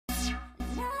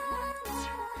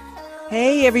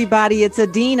Hey everybody, it's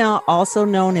Adina, also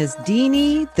known as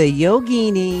Deanie the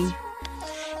Yogini.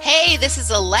 Hey, this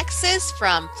is Alexis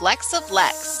from Flex of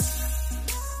Lex.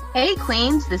 Hey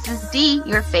Queens, this is Dee,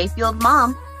 your faith-fueled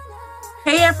mom.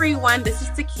 Hey everyone, this is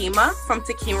Takima from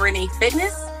Takima Renee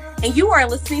Fitness, and you are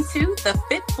listening to the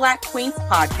Fit Black Queens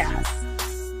podcast.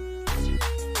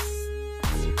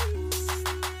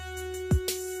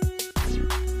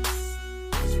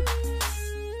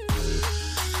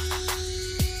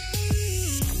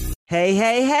 Hey.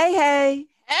 Hey!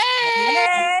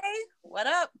 Hey, what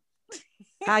up?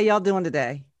 How y'all doing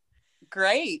today?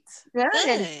 Great.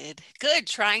 Good.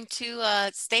 Trying to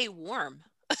stay warm.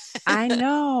 I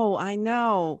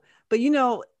know. But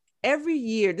every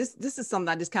year, this is something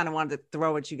I just kind of wanted to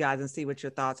throw at you guys and see what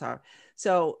your thoughts are.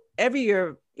 So every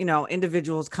year,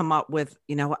 individuals come up with,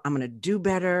 I'm going to do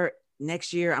better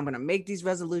next year. I'm going to make these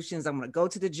resolutions. I'm going to go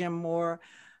to the gym more.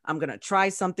 I'm going to try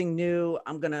something new.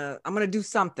 I'm going to do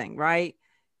something, right?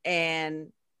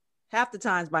 And half the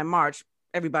times by March,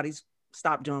 everybody's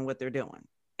stopped doing what they're doing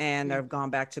and they've gone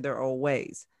back to their old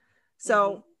ways.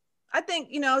 So I think,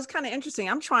 it's kind of interesting.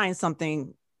 I'm trying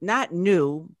something not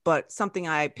new, but something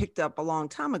I picked up a long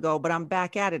time ago, but I'm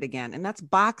back at it again. And that's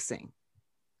boxing.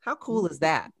 How cool is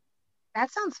that?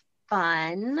 That sounds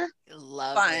fun.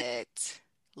 Love it.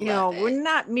 We're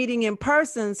not meeting in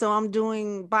person, so I'm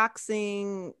doing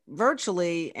boxing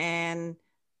virtually and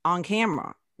on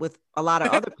camera with a lot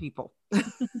of other people. So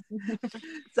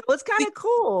it's kind of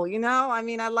cool,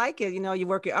 I like it. You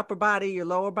work your upper body, your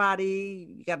lower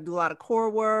body, you got to do a lot of core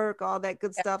work, all that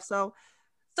good stuff. So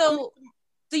do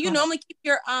you normally keep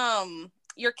your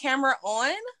camera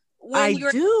on when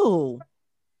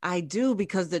I do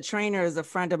because the trainer is a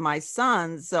friend of my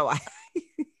son's, so I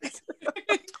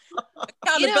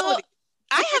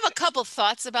I have a couple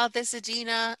thoughts about this,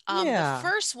 Adina. The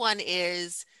first one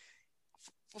is,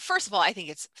 first of all, I think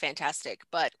it's fantastic,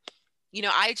 but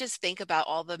I just think about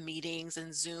all the meetings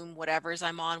and Zoom, whatever's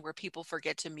I'm on, where people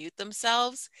forget to mute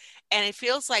themselves. And it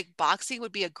feels like boxing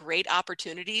would be a great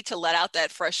opportunity to let out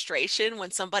that frustration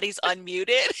when somebody's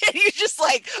unmuted and you just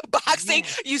like boxing,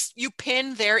 you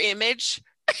pin their image.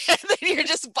 And then you're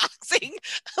just boxing.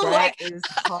 That is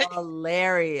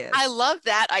hilarious. I love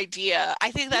that idea.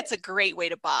 I think that's a great way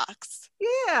to box.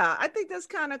 Yeah, I think that's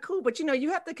kind of cool. But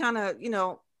you have to kind of,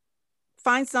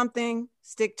 find something,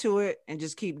 stick to it, and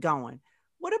just keep going.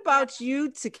 What about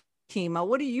you, Takima?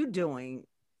 What are you doing?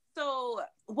 So,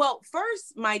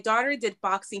 first, my daughter did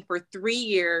boxing for 3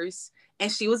 years.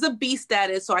 And she was a beast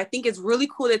at it. So I think it's really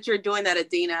cool that you're doing that,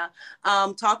 Adina.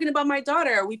 Talking about my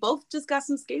daughter, we both just got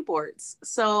some skateboards.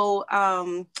 So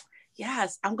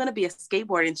yes, I'm going to be a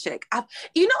skateboarding chick.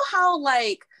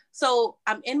 So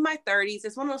I'm in my 30s.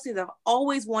 It's one of those things I've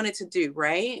always wanted to do,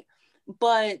 right?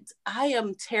 But I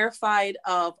am terrified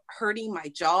of hurting my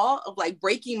jaw, of like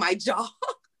breaking my jaw.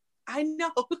 I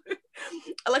know.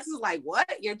 Alexis is like,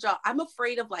 what? Your jaw? I'm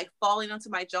afraid of like falling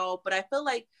onto my jaw, but I feel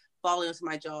like falling onto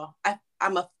my jaw.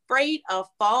 I'm afraid of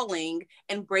falling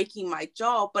and breaking my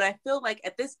jaw, but I feel like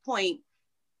at this point,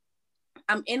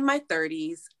 I'm in my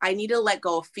 30s. I need to let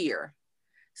go of fear.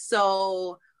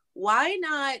 So why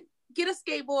not get a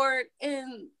skateboard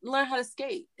and learn how to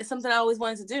skate? It's something I always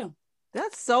wanted to do.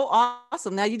 That's so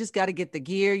awesome. Now you just got to get the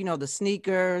gear, the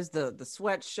sneakers, the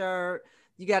sweatshirt.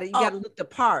 You got to look the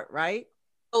part, right?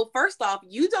 So first off,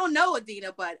 you don't know,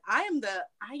 Adina, but I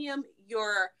am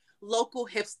your local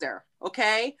hipster,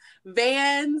 okay?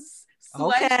 Vans,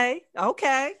 okay,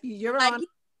 you're on.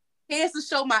 Hands to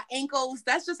show my ankles.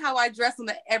 That's just how I dress on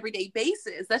an everyday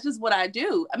basis. That's just what I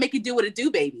do. I make you do what it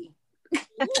do, baby.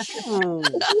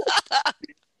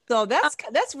 So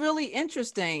that's really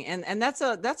interesting, and that's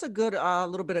a good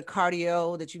little bit of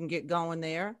cardio that you can get going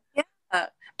there. Yeah.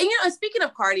 And speaking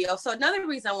of cardio, so another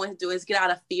reason I want to do is get out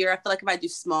of fear. I feel like if I do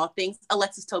small things,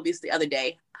 Alexis told me this the other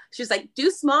day. She's like,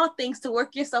 do small things to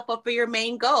work yourself up for your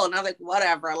main goal. And I was like,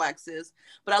 whatever, Alexis.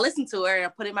 But I listened to her and I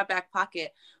put it in my back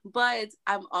pocket. But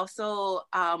I'm also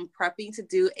prepping to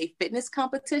do a fitness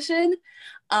competition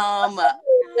for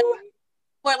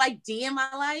like D in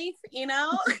my life,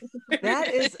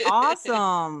 That is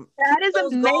awesome. That is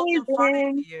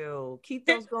amazing. Keep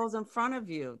those goals in front of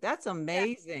you. That's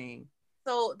amazing.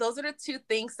 So those are the two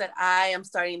things that I am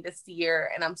starting this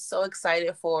year. And I'm so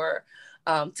excited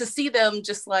to see them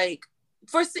just like,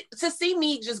 to see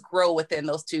me just grow within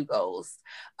those two goals.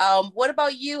 What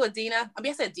about you, Adina?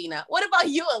 I said Dina. What about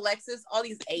you, Alexis? All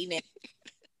these A names.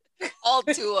 All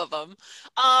two of them.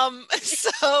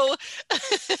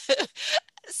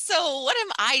 So what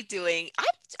am I doing?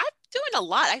 I've Doing a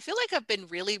lot. I feel like I've been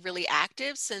really, really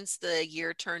active since the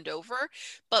year turned over.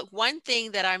 But one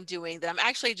thing that I'm doing that I'm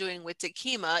actually doing with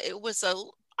Takima,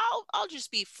 I'll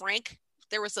just be frank.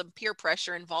 There was some peer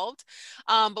pressure involved.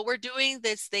 But we're doing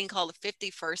this thing called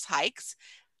 51st hikes.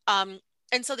 Um,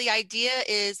 and so the idea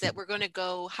is that we're going to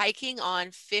go hiking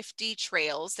on 50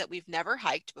 trails that we've never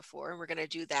hiked before. And we're going to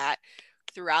do that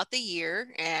throughout the year.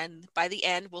 And by the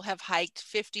end, we'll have hiked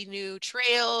 50 new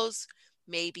trails,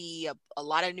 maybe a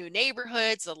lot of new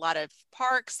neighborhoods, a lot of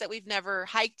parks that we've never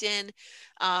hiked in.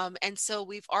 And so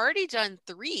we've already done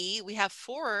 3. We have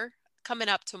 4 coming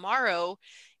up tomorrow.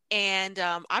 And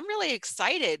I'm really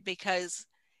excited because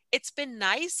it's been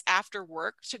nice after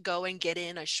work to go and get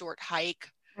in a short hike.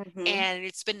 Mm-hmm. And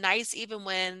it's been nice even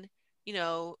when,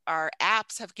 our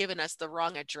apps have given us the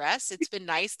wrong address. It's been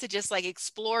nice to just like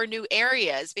explore new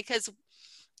areas because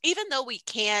even though we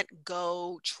can't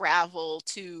go travel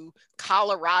to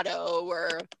Colorado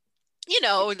or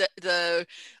the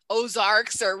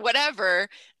Ozarks or whatever,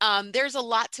 there's a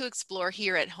lot to explore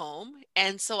here at home.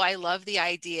 And so I love the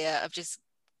idea of just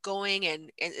going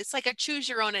and it's like a choose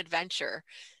your own adventure.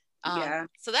 Yeah.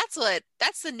 So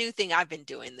that's the new thing I've been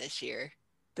doing this year.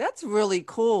 That's really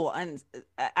cool. And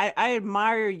I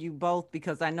admire you both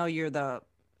because I know you're the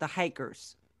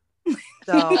hikers.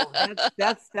 So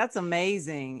that's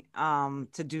amazing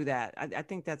to do that. I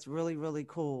think that's really, really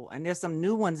cool. And there's some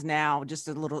new ones now. Just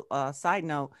a little side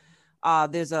note.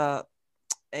 There's a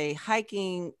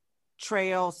hiking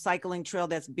trail, cycling trail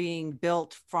that's being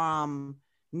built from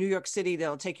New York City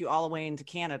that'll take you all the way into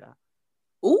Canada.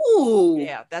 Ooh.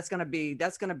 Yeah, that's gonna be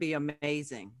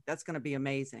amazing. That's gonna be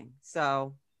amazing.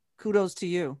 So kudos to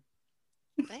you.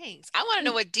 Thanks. I want to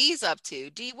know what Dee's up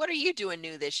to. Dee, what are you doing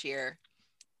new this year?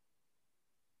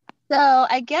 So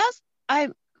I guess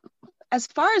as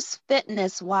far as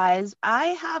fitness wise, I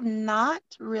have not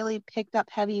really picked up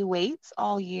heavy weights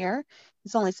all year.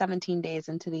 It's only 17 days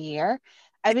into the year.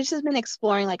 I've just been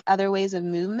exploring like other ways of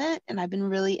movement, and I've been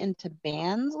really into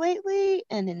bands lately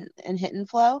and hit and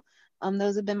flow.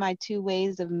 Those have been my 2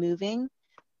 ways of moving.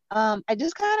 I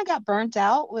just kind of got burnt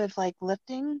out with like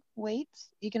lifting weights.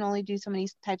 You can only do so many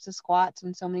types of squats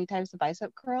and so many types of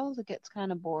bicep curls. It gets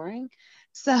kind of boring.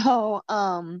 So,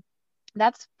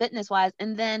 that's fitness wise.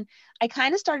 And then I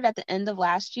kind of started at the end of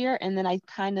last year, and then I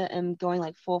kind of am going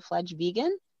like full-fledged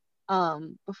vegan.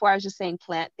 Before I was just saying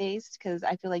plant-based because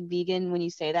I feel like vegan, when you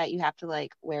say that, you have to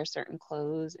like wear certain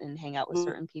clothes and hang out with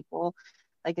certain people.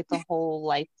 Like it's a whole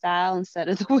lifestyle instead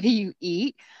of the way you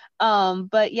eat.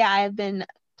 But yeah, I've been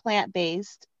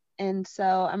plant-based, and so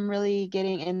I'm really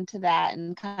getting into that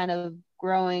and kind of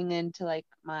growing into like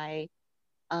my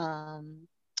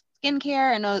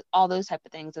skincare and all those type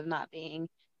of things of not being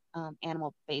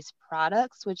animal-based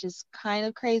products, which is kind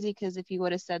of crazy because if you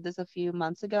would have said this a few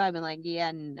months ago, I've been like,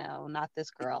 yeah, no, not this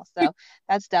girl. So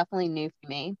that's definitely new for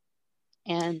me.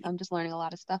 And I'm just learning a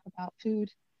lot of stuff about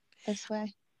food this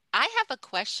way. I have a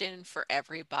question for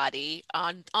everybody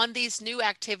on these new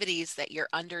activities that you're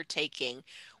undertaking.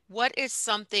 What is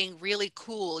something really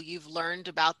cool you've learned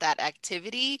about that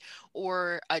activity,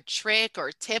 or a trick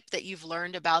or tip that you've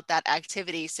learned about that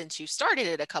activity since you started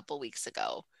it a couple weeks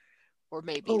ago, or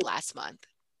maybe Oh, last month?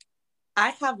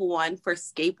 I have one for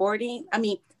skateboarding. I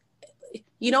mean,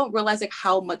 you don't realize like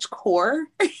how much core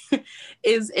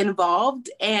is involved,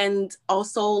 and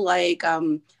also like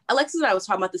Alexis and I was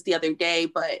talking about this the other day,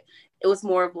 but it was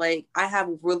more of like I have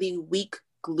really weak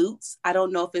glutes. I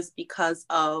don't know if it's because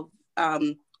of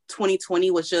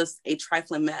 2020 was just a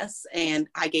trifling mess and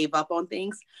I gave up on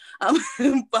things.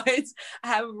 But I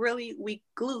have really weak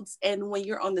glutes, and when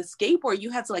you're on the skateboard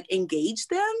you have to like engage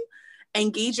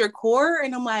your core,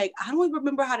 and I'm like, I don't even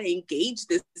remember how to engage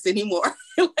this anymore.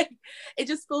 Like it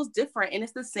just feels different, and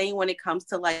it's the same when it comes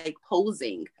to like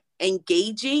posing.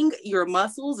 Engaging your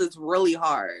muscles is really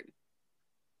hard.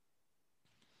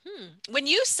 When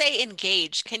you say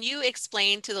engage, can you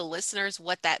explain to the listeners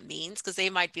what that means? Because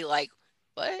they might be like,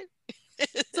 what?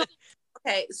 So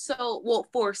okay, so well,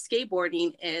 for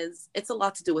skateboarding is it's a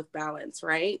lot to do with balance,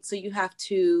 right? So you have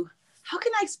to, how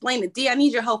can I explain it? Dee, I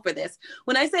need your help for this.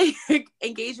 When I say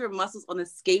engage your muscles on a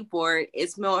skateboard,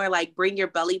 it's more like bring your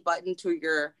belly button to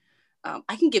your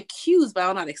I can give cues, but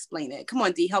I'll not explain it. Come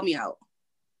on, Dee, help me out.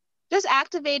 Just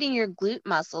activating your glute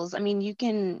muscles. I mean, you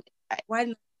can,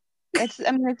 Why? it's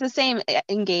the same,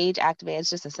 engage, activate, it's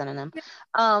just a synonym.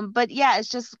 But yeah, it's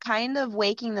just kind of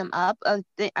waking them up. I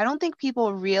don't think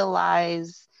people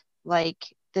realize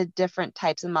like the different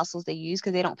types of muscles they use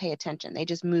because they don't pay attention. They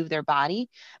just move their body.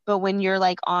 But when you're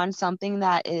like on something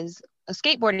that is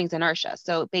skateboarding is inertia.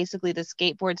 So basically the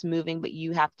skateboard's moving, but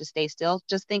you have to stay still.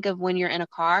 Just think of when you're in a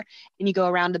car and you go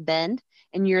around a bend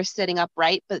and you're sitting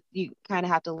upright, but you kind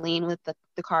of have to lean with the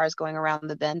cars going around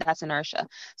the bend. That's inertia.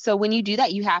 So when you do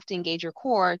that, you have to engage your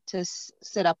core to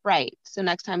sit upright. So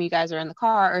next time you guys are in the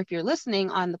car, or if you're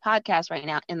listening on the podcast right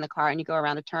now in the car and you go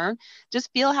around a turn, just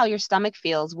feel how your stomach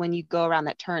feels when you go around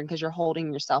that turn, because you're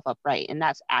holding yourself upright, and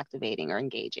that's activating or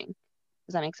engaging.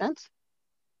 Does that make sense?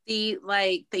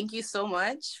 Thank you so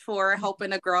much for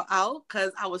helping a girl out,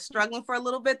 because I was struggling for a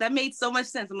little bit. That made so much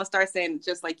sense. I'm gonna start saying it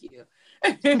just like you.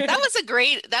 That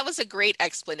was a great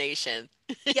explanation.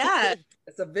 Yeah.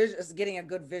 It's getting a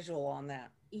good visual on that.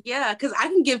 Yeah, because I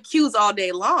can give cues all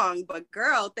day long, but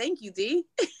girl, thank you, Dee.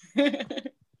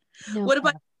 No what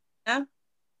about yeah?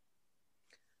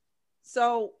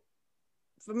 So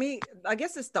for me, I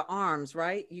guess it's the arms,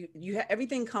 right?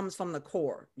 Everything comes from the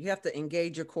core. You have to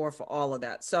engage your core for all of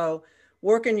that. So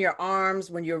working your arms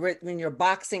when you're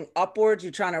boxing upwards,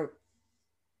 you're trying to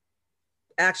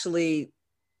actually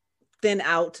thin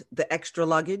out the extra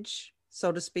luggage,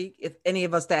 so to speak, if any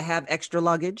of us that have extra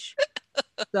luggage.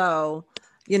 So,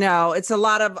 it's a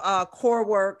lot of core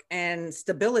work and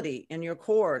stability in your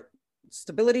core,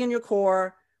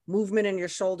 movement in your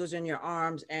shoulders and your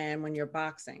arms, and when you're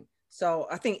boxing. So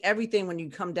I think everything, when you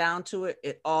come down to it,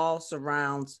 it all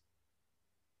surrounds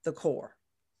the core.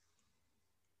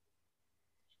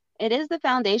 It is the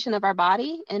foundation of our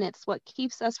body, and it's what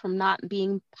keeps us from not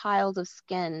being piles of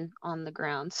skin on the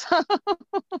ground. So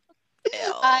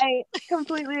I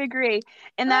completely agree.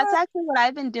 And that's actually what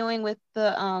I've been doing with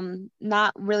the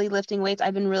not really lifting weights.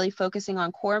 I've been really focusing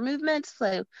on core movements.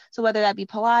 So whether that be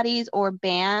Pilates or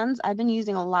bands, I've been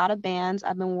using a lot of bands.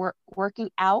 I've been working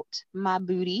out my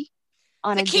booty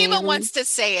on a daily. Takima wants to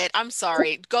say it. I'm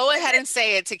sorry. Go ahead and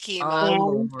say it,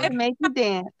 Takima. To make you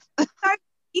dance.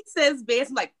 He says bands.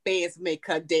 I'm like, bands make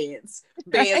her dance.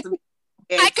 Bands. Right?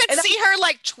 I could see her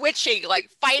like twitching, like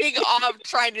fighting off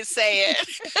trying to say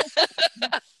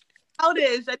it.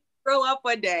 Childish. I grow up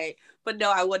one day, but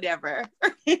no, I would never.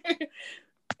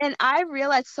 And I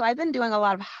realized, so I've been doing a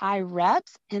lot of high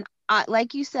reps, and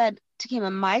like you said,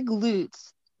 Takima, my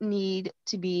glutes need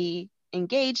to be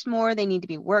engaged more. They need to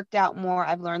be worked out more.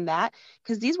 I've learned that,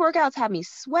 because these workouts have me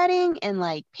sweating and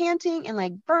like panting and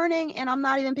like burning, and I'm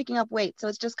not even picking up weight. So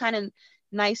it's just kind of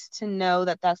nice to know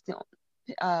that that's the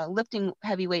lifting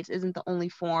heavy weights isn't the only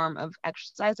form of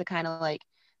exercise to kind of like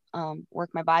work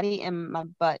my body. And my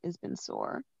butt has been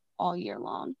sore all year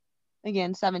long.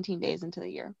 Again, 17 days into the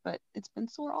year, but it's been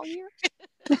sore all year.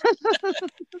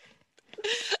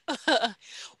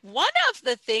 One of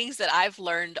the things that I've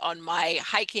learned on my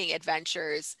hiking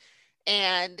adventures,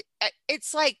 and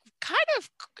it's like kind of,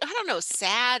 I don't know,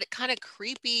 sad, kind of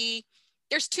creepy.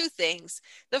 There's two things.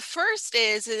 The first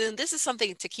is, and this is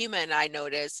something Takima and I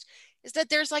noticed, is that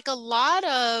there's like a lot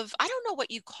of, I don't know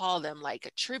what you call them, like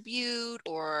a tribute,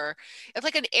 or it's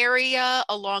like an area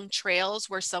along trails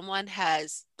where someone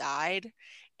has died.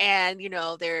 And,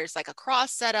 there's like a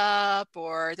cross set up,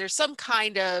 or there's some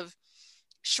kind of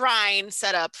shrine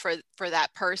set up for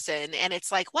that person. And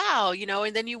it's like, wow,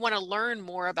 and then you want to learn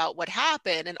more about what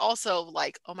happened. And also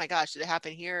like, oh my gosh, did it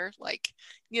happen here? Like,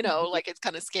 like it's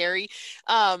kind of scary.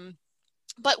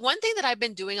 But one thing that I've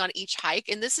been doing on each hike,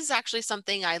 and this is actually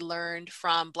something I learned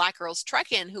from Black Girls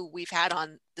Trekking, who we've had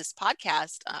on this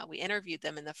podcast, we interviewed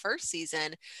them in the first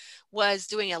season, was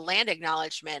doing a land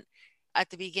acknowledgement at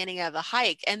the beginning of the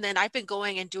hike. And then I've been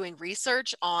going and doing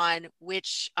research on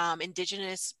which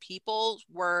indigenous people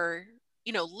were,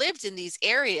 lived in these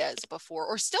areas before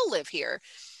or still live here.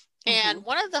 And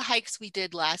one of the hikes we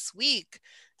did last week,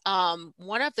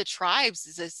 one of the tribes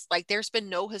is like, there's been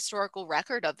no historical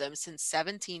record of them since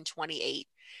 1728.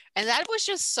 And that was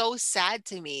just so sad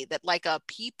to me, that like a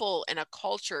people and a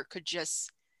culture could just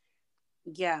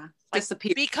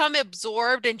become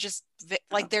absorbed and just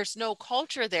like there's no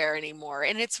culture there anymore.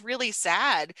 And it's really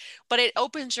sad, but it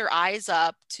opens your eyes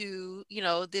up to,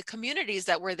 the communities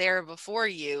that were there before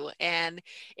you. And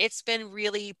it's been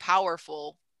really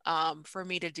powerful for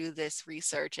me to do this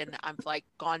research, and I'm like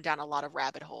gone down a lot of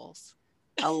rabbit holes.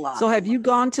 A lot. So have you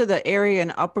gone to the area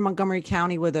in Upper Montgomery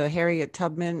County where the Harriet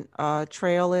Tubman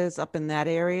trail is, up in that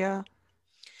area?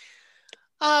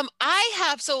 I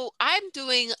have. So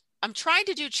I'm trying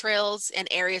to do trails in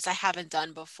areas I haven't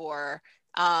done before.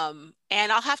 And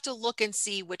I'll have to look and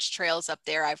see which trails up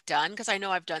there I've done, because I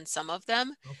know I've done some of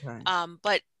them. Okay.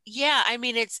 But yeah, I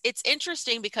mean, it's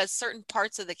interesting because certain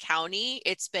parts of the county,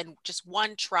 it's been just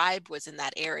one tribe was in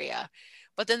that area.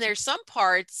 But then there's some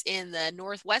parts in the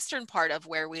northwestern part of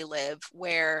where we live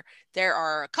where there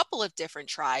are a couple of different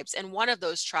tribes. And one of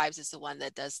those tribes is the one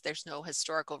that there's no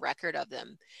historical record of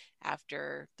them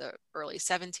after the early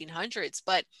 1700s.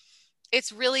 But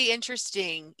it's really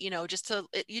interesting, you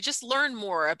just learn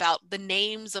more about the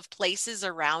names of places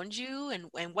around you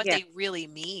and what they really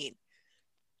mean.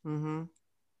 Mm-hmm.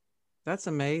 That's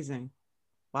amazing.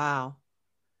 Wow.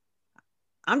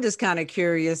 I'm just kind of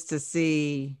curious to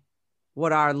see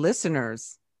what our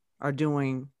listeners are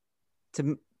doing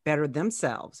to better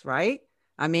themselves, right?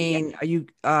 I mean, are you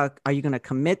going to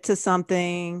commit to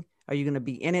something? Are you going to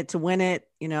be in it to win it?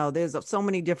 There's so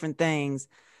many different things,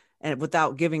 and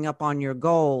without giving up on your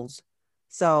goals.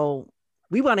 So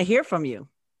we want to hear from you.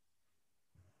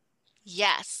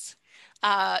 Yes.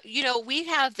 We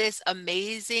have this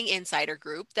amazing insider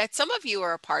group that some of you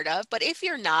are a part of, but if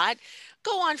you're not,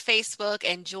 go on Facebook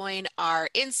and join our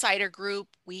insider group.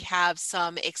 We have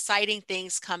some exciting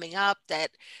things coming up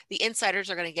that the insiders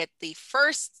are going to get the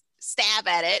first stab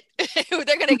at it.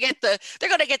 they're going to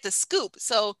get the scoop.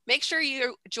 So make sure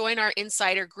you join our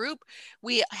insider group.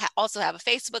 We also have a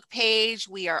Facebook page.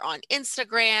 We are on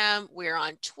Instagram. We're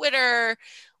on Twitter.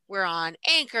 We're on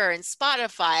Anchor and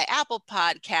Spotify, Apple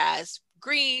Podcasts,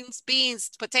 greens, beans,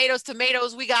 potatoes,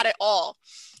 tomatoes. We got it all.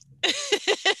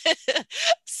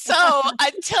 So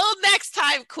until next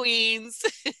time, Queens.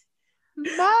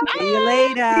 Bye. See you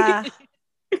later.